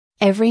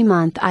Every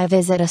month I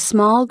visit a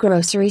small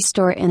grocery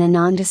store in a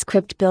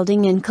nondescript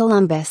building in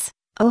Columbus,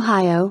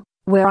 Ohio,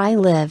 where I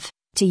live,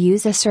 to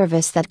use a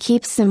service that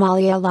keeps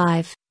Somalia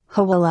alive,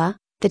 Hawala,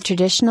 the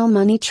traditional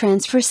money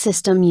transfer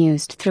system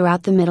used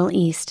throughout the Middle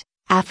East,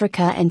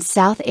 Africa and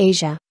South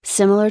Asia.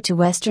 Similar to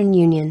Western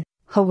Union,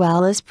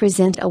 Hawalas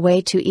present a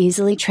way to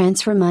easily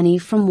transfer money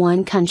from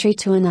one country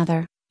to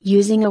another,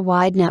 using a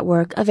wide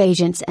network of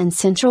agents and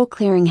central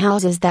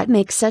clearinghouses that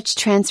make such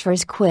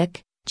transfers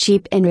quick,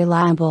 cheap and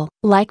reliable.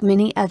 Like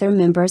many other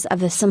members of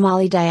the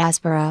Somali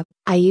diaspora,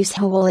 I use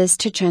Hawalas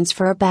to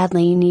transfer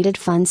badly needed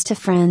funds to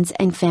friends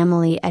and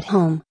family at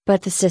home.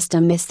 But the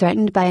system is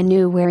threatened by a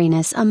new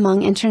wariness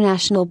among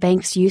international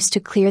banks used to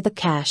clear the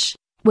cash,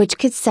 which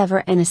could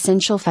sever an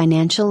essential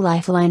financial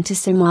lifeline to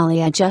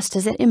Somalia just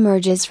as it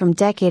emerges from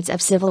decades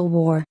of civil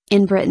war.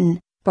 In Britain,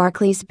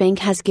 Barclays Bank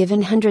has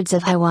given hundreds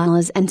of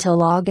Hawalas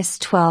until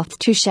August 12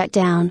 to shut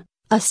down,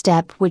 a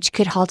step which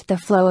could halt the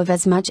flow of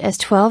as much as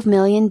 $12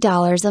 million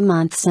a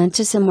month sent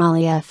to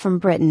Somalia from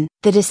Britain.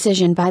 The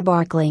decision by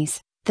Barclays,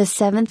 the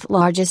seventh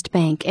largest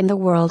bank in the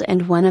world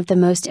and one of the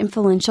most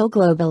influential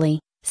globally,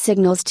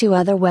 signals to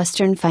other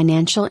Western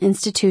financial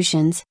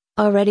institutions,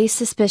 already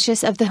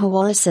suspicious of the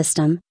Hawala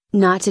system,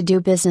 not to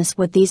do business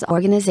with these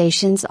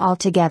organizations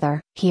altogether.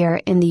 Here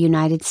in the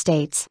United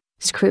States,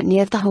 scrutiny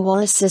of the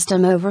Hawala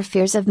system over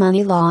fears of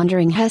money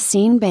laundering has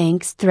seen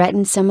banks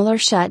threaten similar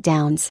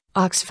shutdowns.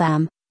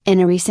 Oxfam, in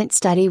a recent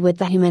study with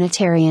the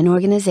humanitarian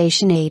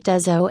organization 8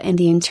 and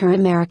the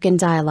Inter-American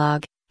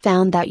Dialogue,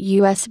 found that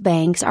U.S.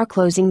 banks are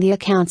closing the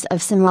accounts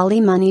of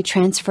Somali money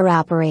transfer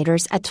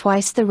operators at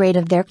twice the rate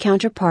of their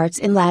counterparts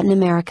in Latin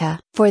America.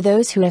 For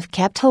those who have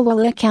kept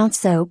Hawala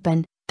accounts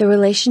open, the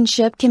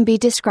relationship can be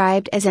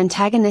described as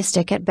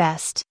antagonistic at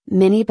best.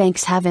 Many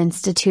banks have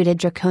instituted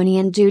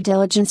draconian due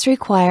diligence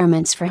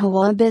requirements for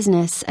Hawala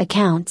business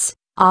accounts,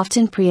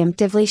 often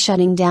preemptively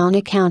shutting down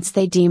accounts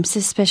they deem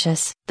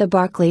suspicious. The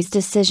Barclays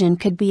decision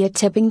could be a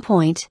tipping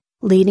point,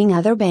 leading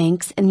other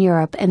banks in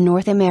Europe and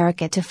North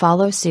America to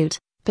follow suit,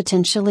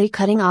 potentially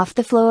cutting off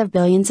the flow of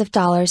billions of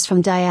dollars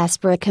from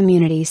diaspora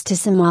communities to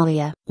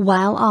Somalia.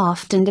 While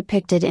often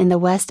depicted in the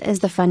West as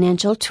the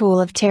financial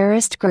tool of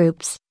terrorist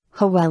groups,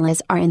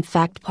 Hawalas are in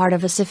fact part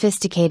of a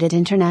sophisticated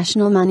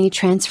international money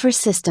transfer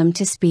system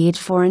to speed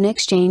foreign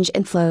exchange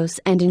inflows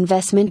and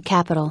investment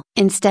capital.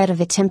 Instead of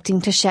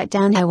attempting to shut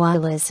down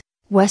Hawalas,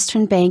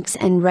 Western banks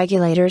and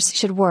regulators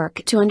should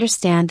work to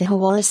understand the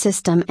Hawala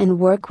system and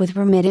work with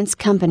remittance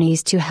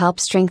companies to help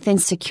strengthen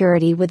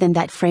security within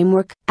that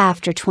framework.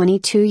 After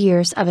 22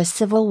 years of a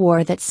civil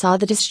war that saw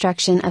the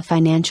destruction of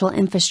financial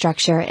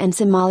infrastructure in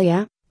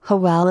Somalia,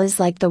 Hawalas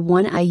like the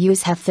one I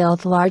use have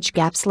filled large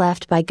gaps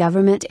left by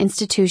government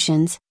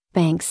institutions,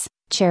 banks,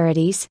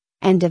 charities,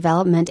 and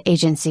development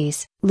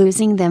agencies.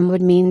 Losing them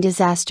would mean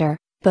disaster,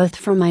 both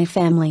for my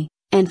family,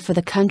 and for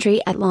the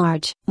country at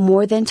large.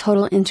 More than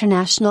total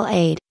international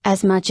aid,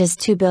 as much as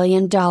 $2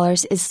 billion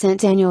is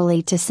sent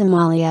annually to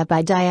Somalia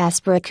by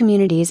diaspora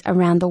communities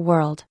around the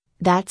world.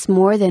 That's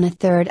more than a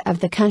third of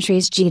the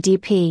country's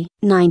GDP.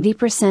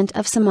 90%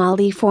 of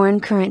Somali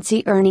foreign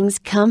currency earnings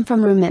come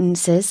from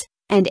remittances,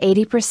 and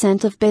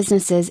 80% of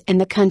businesses in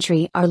the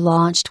country are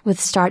launched with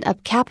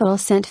startup capital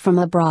sent from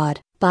abroad.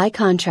 By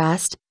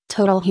contrast,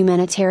 total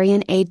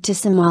humanitarian aid to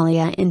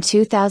Somalia in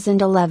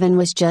 2011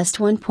 was just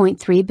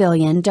 $1.3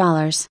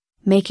 billion,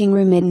 making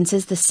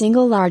remittances the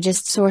single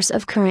largest source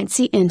of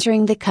currency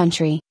entering the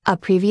country. A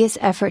previous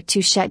effort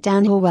to shut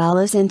down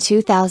Hawalas in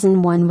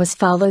 2001 was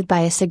followed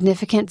by a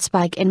significant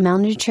spike in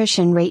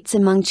malnutrition rates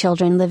among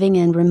children living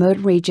in remote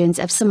regions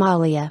of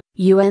Somalia.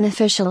 UN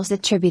officials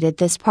attributed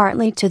this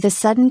partly to the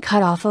sudden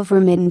cutoff of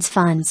remittance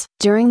funds.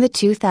 During the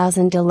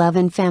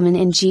 2011 famine,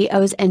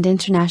 NGOs and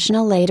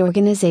international aid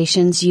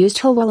organizations used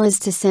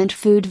Hawalas to send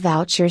food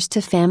vouchers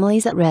to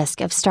families at risk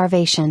of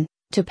starvation,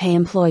 to pay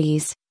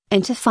employees,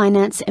 and to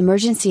finance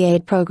emergency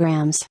aid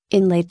programs.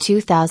 In late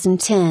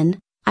 2010,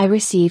 I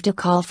received a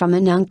call from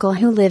an uncle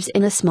who lives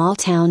in a small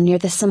town near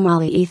the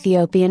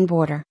Somali-Ethiopian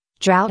border.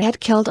 Drought had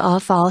killed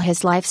off all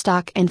his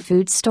livestock and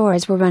food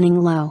stores were running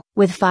low.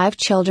 With 5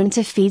 children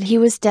to feed, he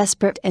was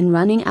desperate and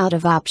running out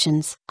of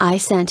options. I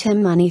sent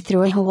him money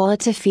through a Hawala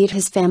to feed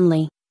his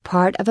family,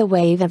 part of a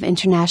wave of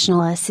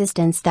international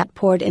assistance that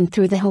poured in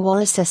through the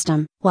Hawala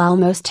system. While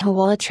most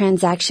Hawala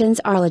transactions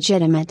are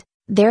legitimate,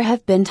 there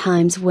have been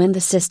times when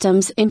the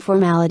system's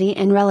informality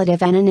and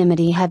relative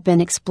anonymity have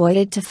been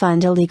exploited to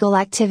fund illegal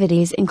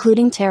activities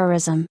including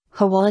terrorism.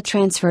 Hawala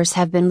transfers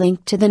have been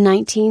linked to the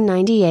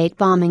 1998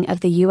 bombing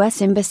of the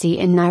U.S. Embassy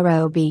in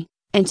Nairobi,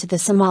 and to the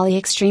Somali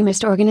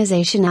extremist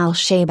organization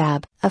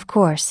Al-Shabaab. Of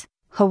course,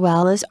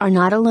 Hawalas are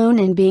not alone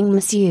in being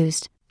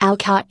misused.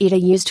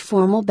 Al-Qaeda used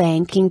formal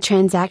banking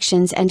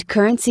transactions and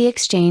currency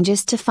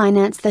exchanges to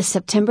finance the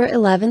September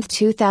 11,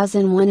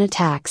 2001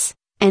 attacks,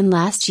 and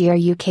last year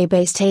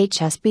UK-based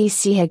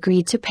HSBC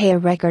agreed to pay a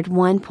record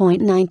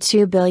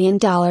 $1.92 billion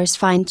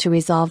fine to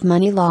resolve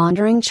money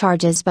laundering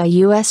charges by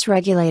US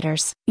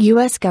regulators.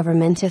 US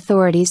government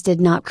authorities did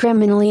not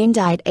criminally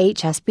indict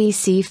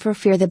HSBC for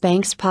fear the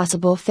bank's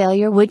possible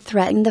failure would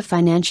threaten the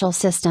financial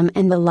system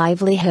and the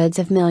livelihoods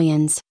of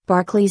millions.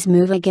 Barclays'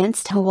 move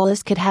against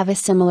Hawalas could have a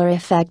similar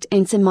effect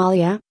in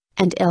Somalia,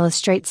 and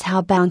illustrates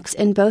how banks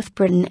in both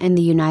Britain and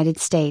the United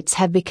States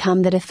have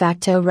become the de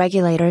facto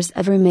regulators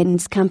of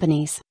remittance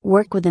companies.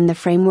 Work within the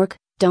framework,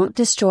 don't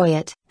destroy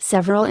it.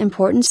 Several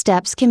important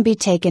steps can be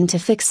taken to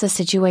fix the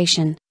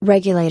situation.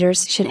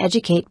 Regulators should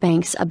educate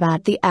banks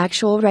about the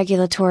actual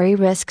regulatory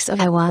risks of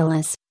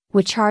Hawalas,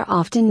 which are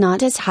often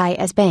not as high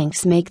as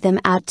banks make them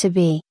out to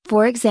be.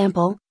 For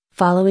example,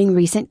 following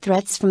recent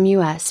threats from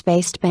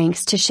US-based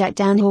banks to shut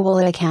down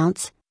Hawala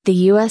accounts,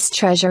 the U.S.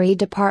 Treasury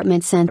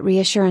Department sent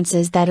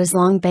reassurances that as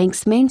long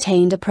banks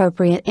maintained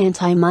appropriate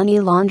anti-money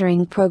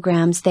laundering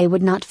programs they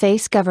would not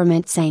face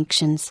government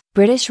sanctions.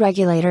 British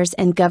regulators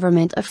and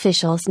government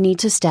officials need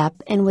to step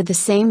in with the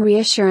same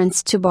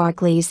reassurance to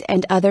Barclays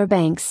and other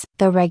banks.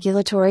 The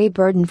regulatory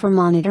burden for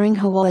monitoring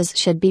Hawalas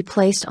should be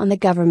placed on the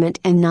government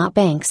and not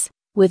banks,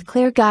 with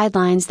clear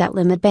guidelines that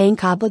limit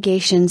bank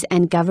obligations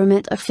and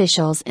government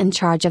officials in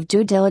charge of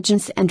due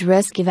diligence and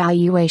risk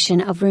evaluation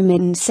of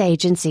remittance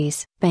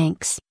agencies.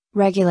 Banks,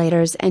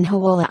 regulators and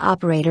Hawala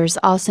operators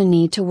also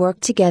need to work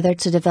together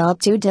to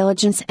develop due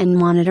diligence and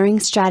monitoring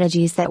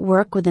strategies that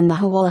work within the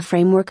Hawala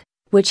framework,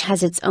 which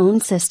has its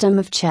own system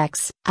of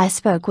checks. I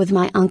spoke with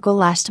my uncle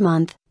last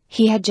month.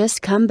 He had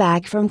just come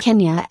back from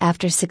Kenya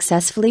after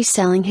successfully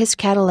selling his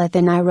cattle at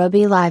the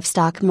Nairobi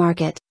livestock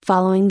market.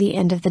 Following the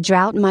end of the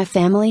drought, my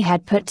family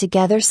had put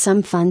together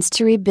some funds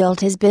to rebuild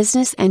his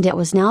business and it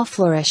was now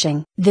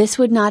flourishing. This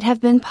would not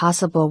have been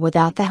possible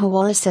without the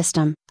Hawala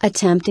system.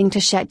 Attempting to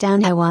shut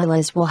down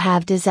Hawalas will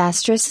have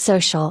disastrous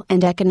social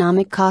and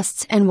economic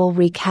costs and will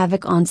wreak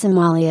havoc on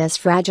Somalia's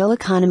fragile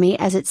economy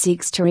as it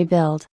seeks to rebuild.